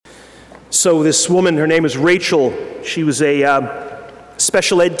So this woman, her name is Rachel. She was a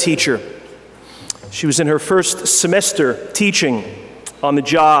special ed teacher. She was in her first semester teaching on the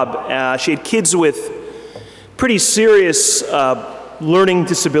job. She had kids with pretty serious learning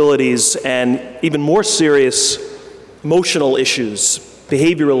disabilities and even more serious emotional issues,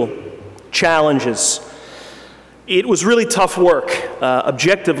 behavioral challenges. It was really tough work,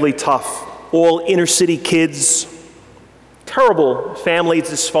 objectively tough. All inner city kids, terrible family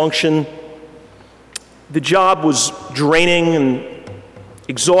dysfunction. The job was draining and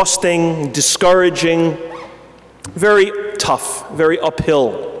exhausting, discouraging, very tough, very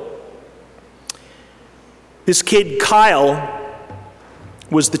uphill. This kid, Kyle,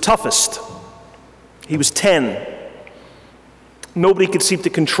 was the toughest. He was 10. Nobody could seem to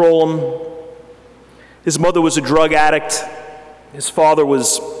control him. His mother was a drug addict. His father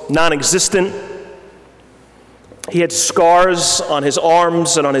was non-existent. He had scars on his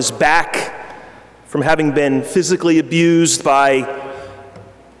arms and on his back from having been physically abused by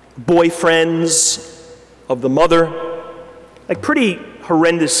boyfriends of the mother. Like pretty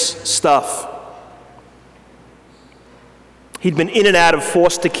horrendous stuff. He'd been in and out of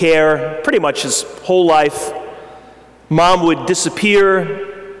foster care pretty much his whole life. Mom would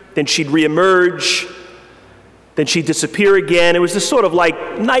disappear, then she'd reemerge, then she'd disappear again. It was this sort of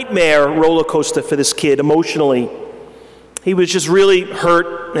like nightmare roller coaster for this kid emotionally. He was just really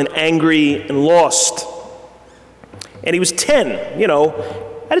hurt and angry and lost. And he was 10,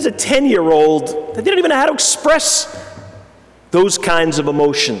 That is a 10-year-old that didn't even know how to express those kinds of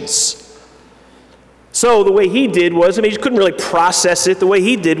emotions. So the way he did was, he just couldn't really process it. The way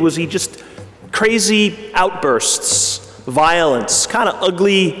he did was he just crazy outbursts, violence, kind of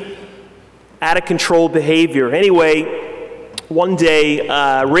ugly, out-of-control behavior. Anyway, one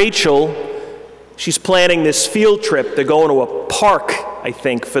day, Rachel, she's planning this field trip. They're going to a park, I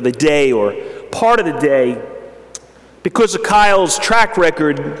think, for the day or part of the day. Because of Kyle's track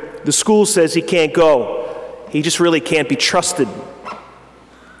record, the school says he can't go. He just really can't be trusted.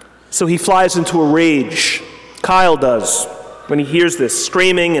 So he flies into a rage. Kyle does, when he hears this,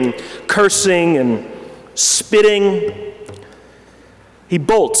 screaming and cursing and spitting. He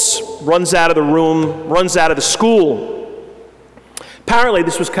bolts, runs out of the room, runs out of the school. Apparently,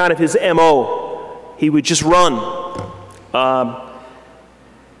 this was kind of his MO. He would just run.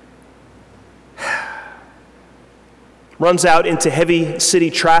 Runs out into heavy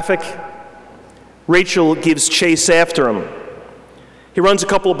city traffic. Rachel gives chase after him. He runs a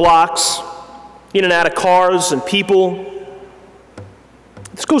couple of blocks, in and out of cars and people.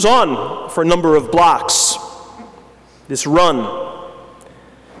 This goes on for a number of blocks, this run.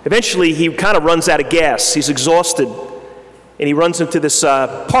 Eventually, he kind of runs out of gas. He's exhausted. And he runs into this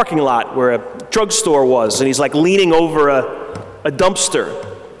parking lot where a drugstore was, and he's like leaning over a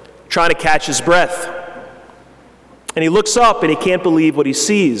dumpster, trying to catch his breath. And he looks up, and he can't believe what he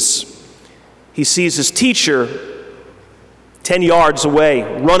sees. He sees his teacher 10 yards away,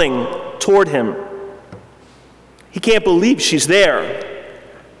 running toward him. He can't believe she's there.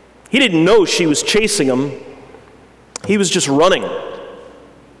 He didn't know she was chasing him. He was just running.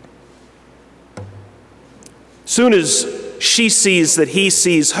 Soon as she sees that he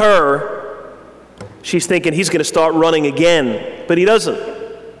sees her, she's thinking he's going to start running again, but he doesn't.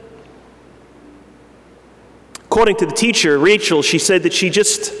 According to the teacher, Rachel, she said that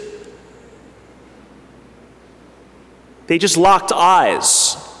they just locked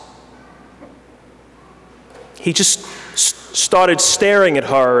eyes. He just started staring at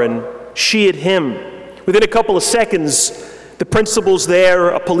her and she at him. Within a couple of seconds, the principal's there,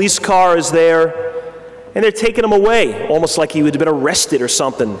 a police car is there, and they're taking him away, almost like he would have been arrested or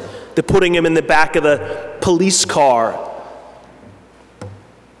something. They're putting him in the back of the police car,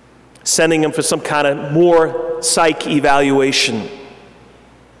 sending him for some kind of more psych evaluation.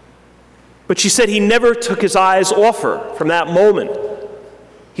 But she said he never took his eyes off her from that moment.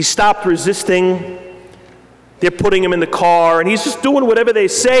 He stopped resisting. They're putting him in the car, and he's just doing whatever they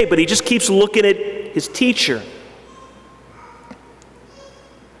say, but he just keeps looking at his teacher.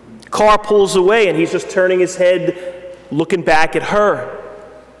 Car pulls away, and he's just turning his head, looking back at her.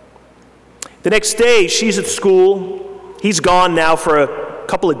 The next day, she's at school. He's gone now for a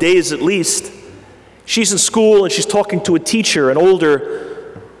couple of days at least. She's in school, and she's talking to a teacher, an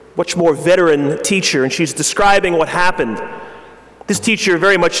older, much more veteran teacher, and she's describing what happened. This teacher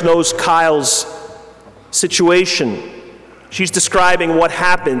very much knows Kyle's situation. She's describing what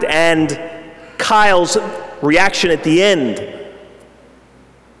happened and Kyle's reaction at the end.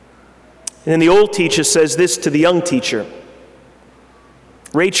 And then the old teacher says this to the young teacher: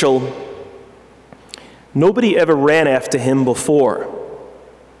 Rachel, nobody ever ran after him before.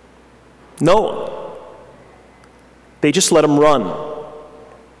 No. They just let him run.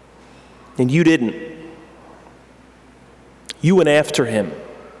 And you didn't. You went after him.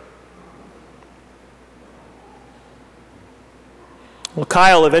 Well,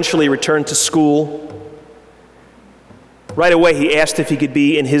 Kyle eventually returned to school. Right away, he asked if he could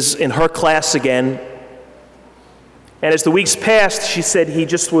be in her class again. And as the weeks passed, she said he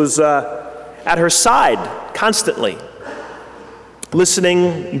just was at her side constantly,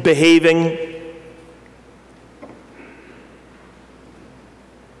 listening, behaving.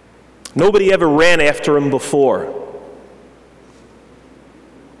 Nobody ever ran after him before.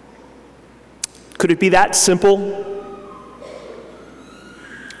 Could it be that simple?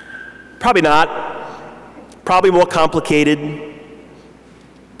 Probably not. Probably more complicated.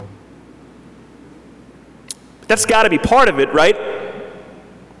 That's got to be part of it, right?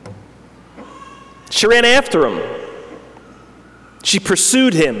 She ran after him. She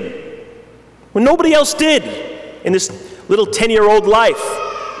pursued him when nobody else did in this little 10-year-old life.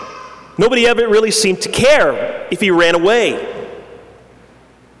 Nobody ever really seemed to care if he ran away.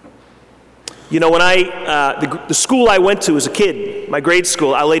 You know, when the school I went to as a kid, my grade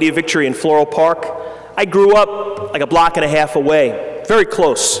school, Our Lady of Victory in Floral Park, I grew up like a block and a half away, very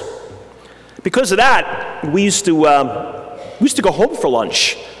close. Because of that, we used to go home for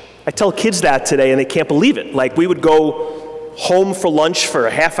lunch. I tell kids that today, and they can't believe it. Like, we would go home for lunch for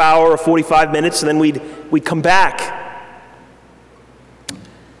a half hour or 45 minutes, and then we'd come back.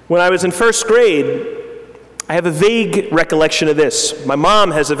 When I was in first grade, I have a vague recollection of this. My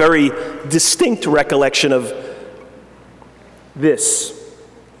mom has a very distinct recollection of this.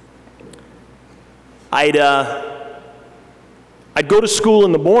 I'd go to school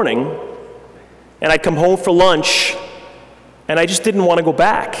in the morning, and I'd come home for lunch, and I just didn't want to go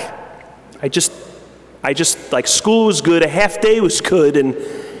back. I just, like, school was good, a half day was good, and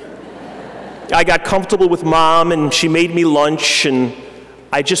I got comfortable with Mom, and she made me lunch, and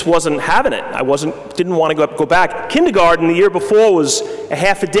I just wasn't having it. Didn't want to go back. Kindergarten the year before was a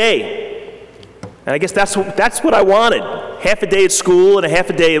half a day. And I guess that's what I wanted. Half a day at school and a half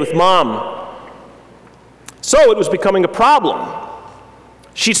a day with Mom. So it was becoming a problem.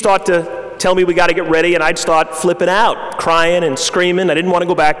 She'd start to tell me we got to get ready, and I'd start flipping out, crying and screaming. I didn't want to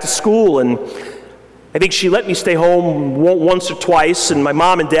go back to school, and I think she let me stay home once or twice, and my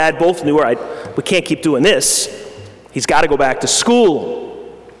mom and dad both knew we can't keep doing this. He's got to go back to school.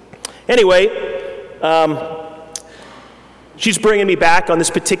 Anyway, she's bringing me back on this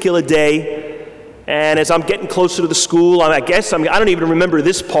particular day, and as I'm getting closer to the school, I don't even remember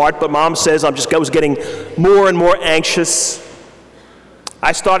this part, but Mom says I was getting more and more anxious.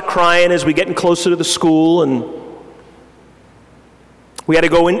 I start crying as we're getting closer to the school, and we had to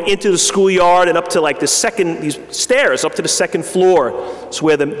go into the schoolyard and up to like these stairs up to the second floor. It's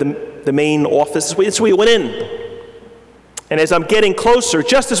where the main office is. It's where we went in. And as I'm getting closer,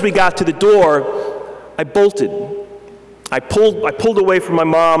 just as we got to the door, I bolted. I pulled away from my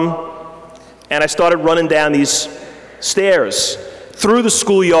mom, and I started running down these stairs, through the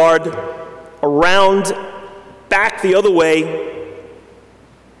schoolyard, around, back the other way.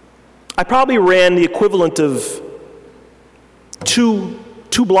 I probably ran the equivalent of two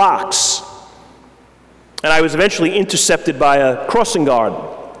blocks, and I was eventually intercepted by a crossing guard.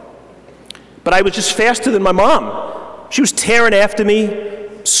 But I was just faster than my mom. She was tearing after me,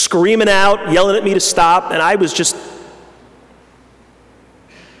 screaming out, yelling at me to stop, and I was just...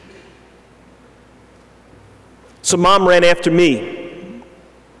 So Mom ran after me.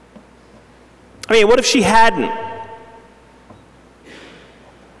 I mean, what if she hadn't?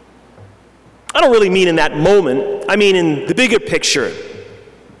 I don't really mean in that moment. I mean in the bigger picture.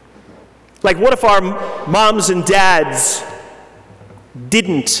 Like, what if our moms and dads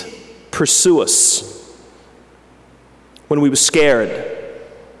didn't pursue us when we were scared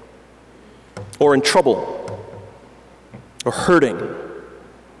or in trouble or hurting?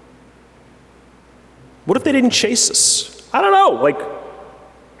 What if they didn't chase us? I don't know, like,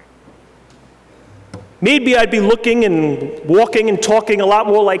 maybe I'd be looking and walking and talking a lot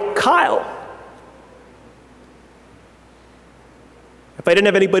more like Kyle if I didn't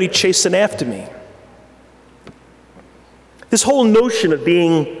have anybody chasing after me. This whole notion of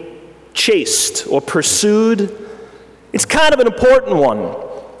being chased or pursued, it's kind of an important one.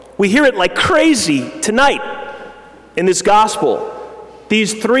 We hear it like crazy tonight in this gospel.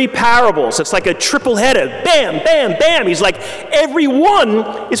 These three parables, it's like a triple header. Bam, bam, bam. He's like, every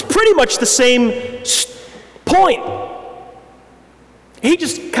one is pretty much the same point. He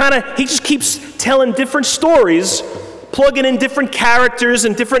just keeps telling different stories, plugging in different characters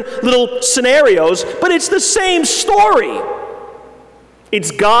and different little scenarios, but it's the same story. It's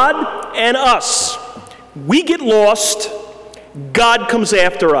God and us. We get lost, God comes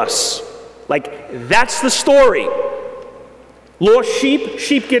after us. Like, that's the story. Lost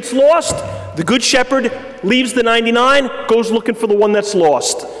sheep gets lost. The good shepherd leaves the 99, goes looking for the one that's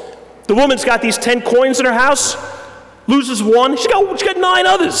lost. The woman's got these 10 coins in her house, loses one, she got 9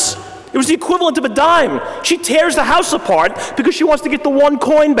 others. It was the equivalent of a dime. She tears the house apart because she wants to get the 1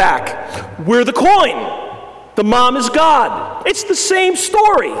 coin back. We're the coin. The mom is God. It's the same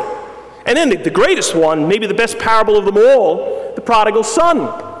story. And then the greatest one, maybe the best parable of them all, the prodigal son.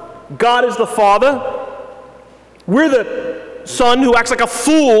 God is the father. We're the son who acts like a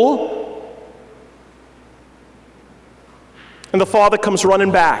fool. And the father comes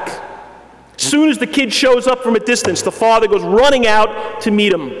running back. As soon as the kid shows up from a distance, the father goes running out to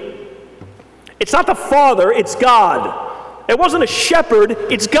meet him. It's not the father, it's God. It wasn't a shepherd,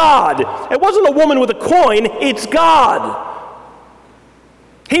 it's God. It wasn't a woman with a coin, it's God.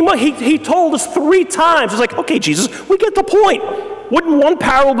 He told us 3 times. It's like, okay, Jesus, we get the point. Wouldn't one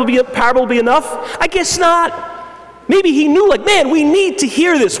parable be enough? I guess not. Maybe he knew, like, man, we need to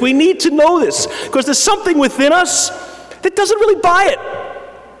hear this. We need to know this. Because there's something within us that doesn't really buy it.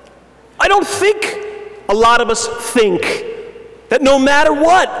 I don't think a lot of us think that no matter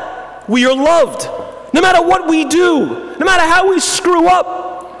what, we are loved. No matter what we do, no matter how we screw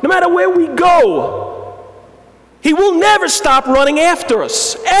up, no matter where we go, he will never stop running after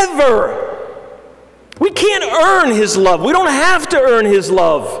us, ever. We can't earn his love. We don't have to earn his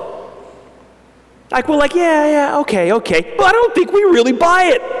love. Like, we're like, yeah, okay. But I don't think we really buy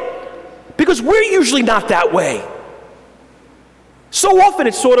it. Because we're usually not that way. So often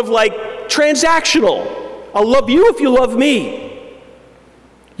it's sort of like transactional. I'll love you if you love me.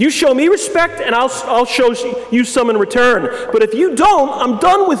 You show me respect, and I'll show you some in return. But if you don't, I'm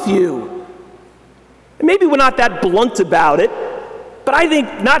done with you. And maybe we're not that blunt about it, but I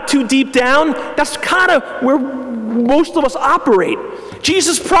think not too deep down, that's kind of where most of us operate.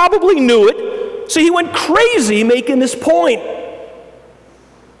 Jesus probably knew it, so he went crazy making this point.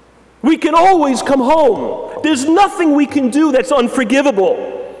 We can always come home. There's nothing we can do that's unforgivable.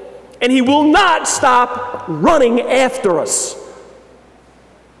 And he will not stop running after us.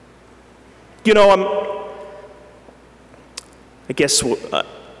 You know, I guess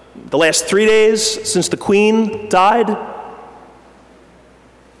the last 3 days since the Queen died,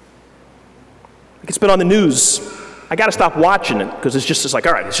 it's been on the news. I got to stop watching it because it's like,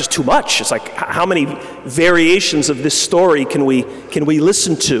 all right, it's just too much. It's like, how many variations of this story can we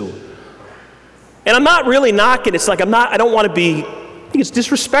listen to? And I'm not really knocking. It's like I don't want to be. I think it's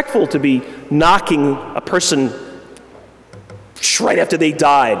disrespectful to be knocking a person right after they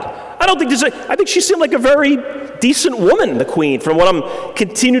died. I think she seemed like a very decent woman, the Queen, from what I'm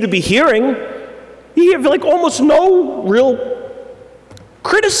continue to be hearing. You hear like almost no real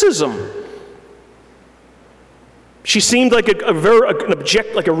criticism. She seemed like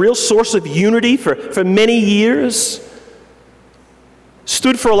a real source of unity for many years.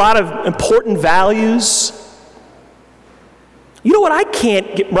 Stood for a lot of important values. You know what I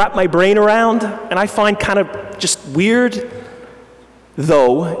can't wrap my brain around, and I find kind of just weird,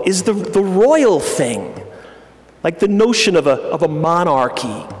 though, is the royal thing. Like the notion of a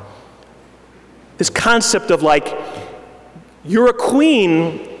monarchy. This concept of like, you're a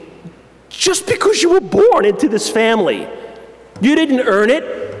queen just because you were born into this family. You didn't earn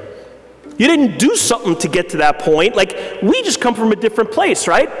it. You didn't do something to get to that point. Like, we just come from a different place,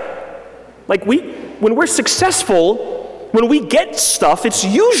 right? Like, when we're successful, when we get stuff, it's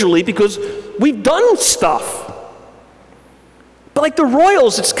usually because we've done stuff. But like the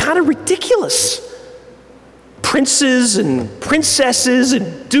royals, it's kind of ridiculous. Princes and princesses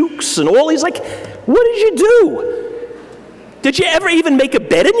and dukes and all these, like, what did you do? Did you ever even make a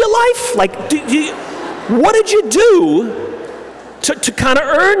bed in your life? Like, what did you do to kind of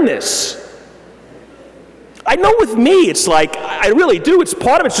earn this? I know with me, it's like, I really do. It's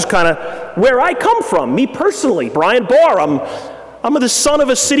part of it's just kind of where I come from. Me personally, Brian Barr, I'm the son of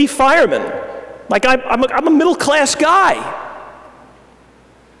a city fireman. Like, I'm a middle-class guy.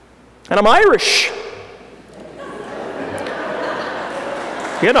 And I'm Irish.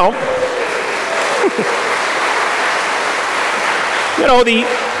 You know. You know,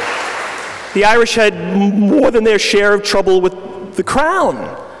 the Irish had more than their share of trouble with the crown.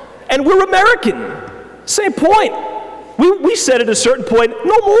 And we're American. Same point. We said at a certain point,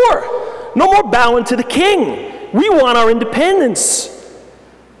 no more bowing to the king. We want our independence.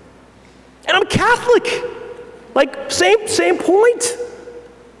 And I'm Catholic. Like, same point.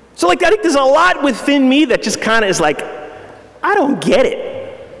 So like, I think there's a lot within me that just kind of is like, I don't get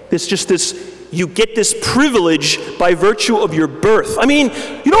it. There's just this you get this privilege by virtue of your birth. I mean,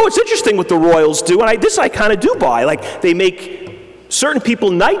 you know what's interesting what the royals do, and I kind of do buy. Like, they make certain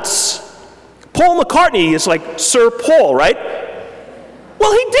people knights. Paul McCartney is like Sir Paul, right?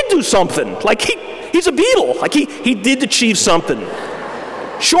 Well, he did do something. Like, he's a Beatle. Like, he did achieve something.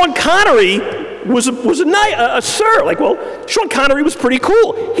 Sean Connery was a knight, a sir. Like, well, Sean Connery was pretty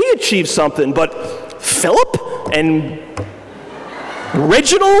cool. He achieved something. But Philip and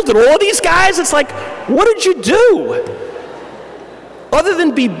Reginald and all these guys, it's like, what did you do other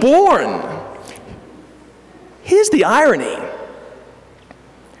than be born? Here's the irony.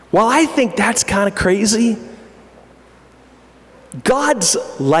 While I think that's kind of crazy, God's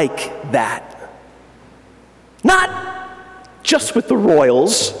like that. Not just with the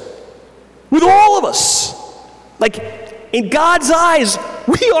royals, with all of us. Like, in God's eyes,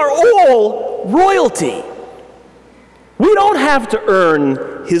 we are all royalty. We don't have to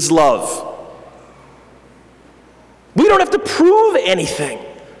earn his love. We don't have to prove anything.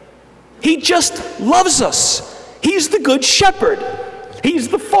 He just loves us. He's the good shepherd. He's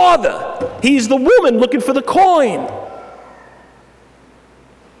the father. He's the woman looking for the coin.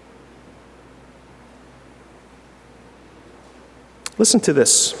 Listen to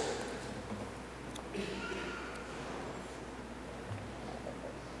this.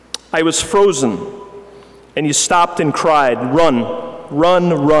 I was frozen, and you stopped and cried, "Run,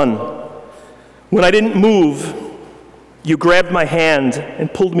 run, run." When I didn't move, you grabbed my hand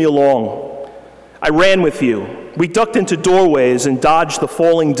and pulled me along. I ran with you. We ducked into doorways and dodged the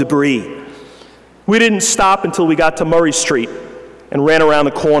falling debris. We didn't stop until we got to Murray Street and ran around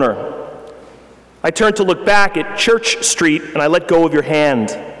the corner. I turned to look back at Church Street, and I let go of your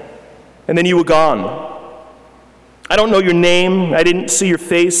hand. And then you were gone. I don't know your name. I didn't see your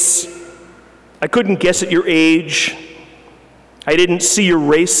face. I couldn't guess at your age. I didn't see your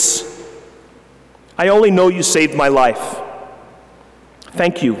race. I only know you saved my life.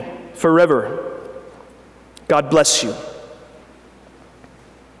 Thank you forever. God bless you.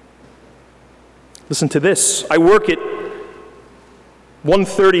 Listen to this. I work at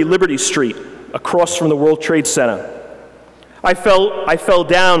 130 Liberty Street, across from the World Trade Center. I fell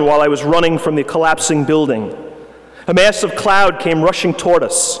down while I was running from the collapsing building. A massive cloud came rushing toward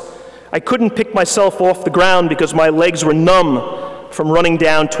us. I couldn't pick myself off the ground because my legs were numb from running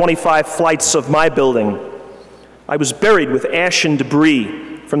down 25 flights of my building. I was buried with ash and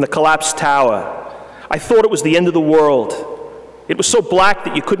debris from the collapsed tower. I thought it was the end of the world. It was so black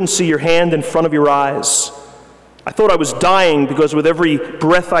that you couldn't see your hand in front of your eyes. I thought I was dying because with every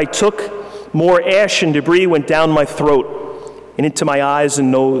breath I took, more ash and debris went down my throat and into my eyes and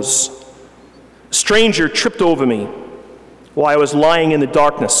nose. A stranger tripped over me while I was lying in the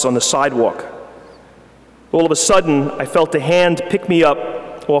darkness on the sidewalk. All of a sudden, I felt a hand pick me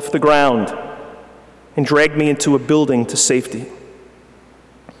up off the ground and drag me into a building to safety.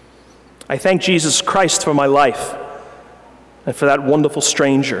 I thank Jesus Christ for my life and for that wonderful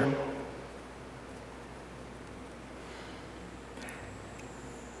stranger.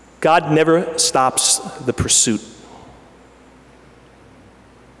 God never stops the pursuit.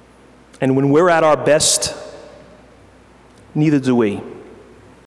 And when we're at our best, neither do we.